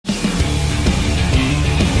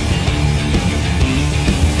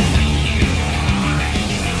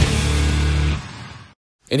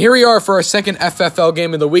And here we are for our second FFL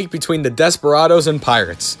game of the week between the Desperados and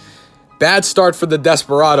Pirates. Bad start for the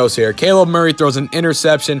Desperados here. Kahleb Murray throws an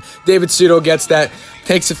interception. David Sudo gets that,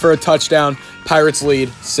 takes it for a touchdown. Pirates lead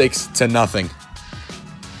 6-0.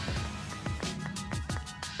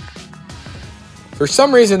 For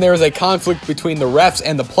some reason, there was a conflict between the refs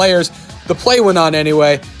and the players. The play went on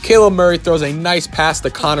anyway. Kahleb Murray throws a nice pass to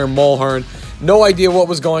Mulhern. No idea what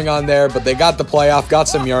was going on there, but they got the play off, got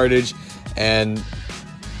some yardage, and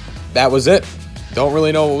that was it. Don't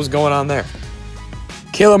really know what was going on there.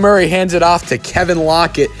 Kahleb Murray hands it off to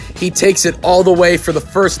Lockett. He takes it all the way for the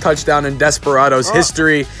first touchdown in Desperados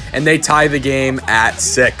history, and they tie the game at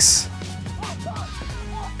 6.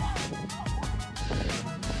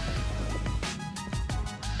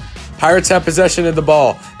 Pirates have possession of the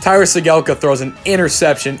ball. Cegelka throws an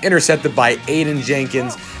interception, intercepted by Aiden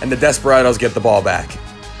Jenkins, and the Desperados get the ball back.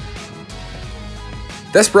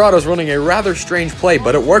 Desperados running a rather strange play,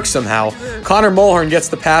 but it works somehow. Mulhern gets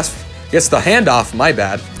the handoff,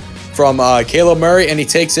 from Kahleb Murray, and he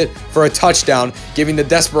takes it for a touchdown, giving the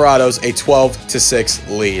Desperados a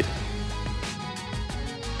 12-6 lead.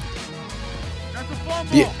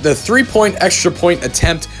 The 3-point extra point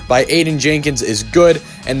attempt by Aiden Jenkins is good,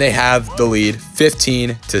 and they have the lead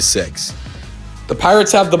 15-6. The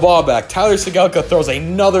Pirates have the ball back. Cegelka throws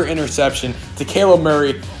another interception to Kahleb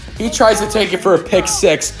Murray. He tries to take it for a pick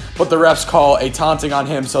 6, but the refs call a taunting on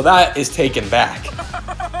him, so that is taken back.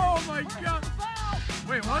 Oh my God.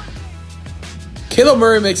 Wait, what? Kahleb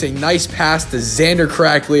Murray makes a nice pass to Zander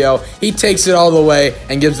Kraklio. He takes it all the way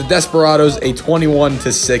and gives the Desperados a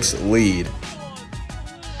 21-6 lead.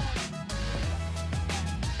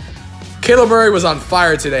 Kahleb Murray was on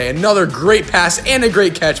fire today. Another great pass and a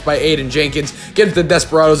great catch by Aiden Jenkins gives the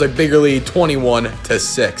Desperados a bigger lead,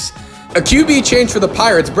 21-6. A QB change for the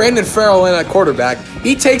Pirates, Farrell in at quarterback.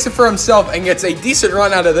 He takes it for himself and gets a decent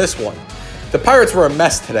run out of this one. The Pirates were a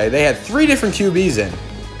mess today. They had 3 different QBs in.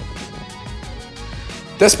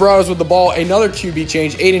 Desperados with the ball, another QB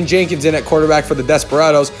change. Aiden Jenkins in at quarterback for the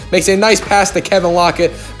Desperados. Makes a nice pass to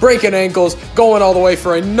Lockett, breaking ankles, going all the way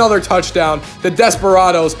for another touchdown. The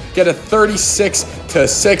Desperados get a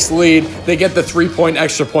 36-6 lead. They get the 3-point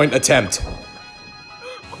extra point attempt.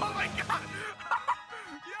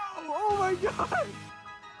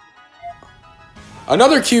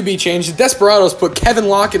 Another QB change. The Desperados put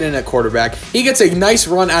Lockett in at quarterback. He gets a nice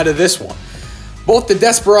run out of this one. Both the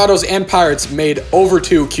Desperados and Pirates made over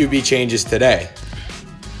 2 QB changes today.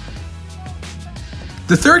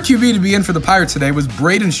 The third QB to be in for the Pirates today was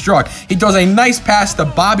Brayden Strucke. He throws a nice pass to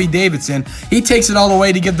Davidson. He takes it all the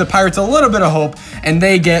way to give the Pirates a little bit of hope, and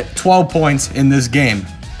they get 12 points in this game.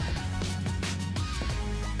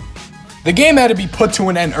 The game had to be put to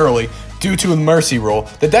an end early due to a mercy rule.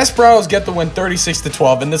 The Desperados get the win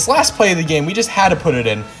 36-12. In this last play of the game, we just had to put it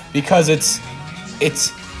in because it's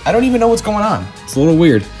I don't even know what's going on. It's a little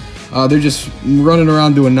weird. They're just running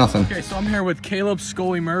around doing nothing. Okay, so I'm here with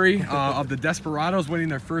Kahleb Murray of the Desperados, winning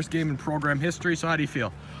their first game in program history. So how do you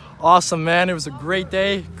feel? Awesome, man. It was a great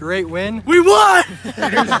day, great win. We won!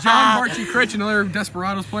 And here's John Barchi-Chrich, another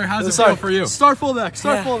Desperados player. How's it feel for you? Start fullback,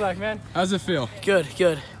 fullback, man. How's it feel? Good.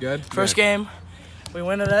 Good? First game, we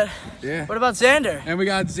win it. Yeah. What about Zander? And we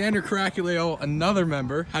got Zander Kraklio, another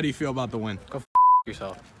member. How do you feel about the win? Go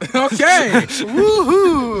yourself. Okay!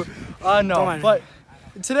 Woohoo! No, but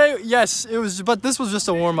today, yes, it was, but this was just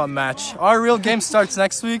a warm-up match. Our real game starts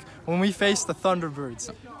next week when we face the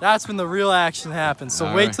Thunderbirds. That's when the real action happens.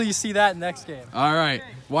 So wait till you see that next game. All right.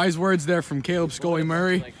 Wise words there from Kahleb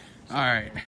Murray. All right.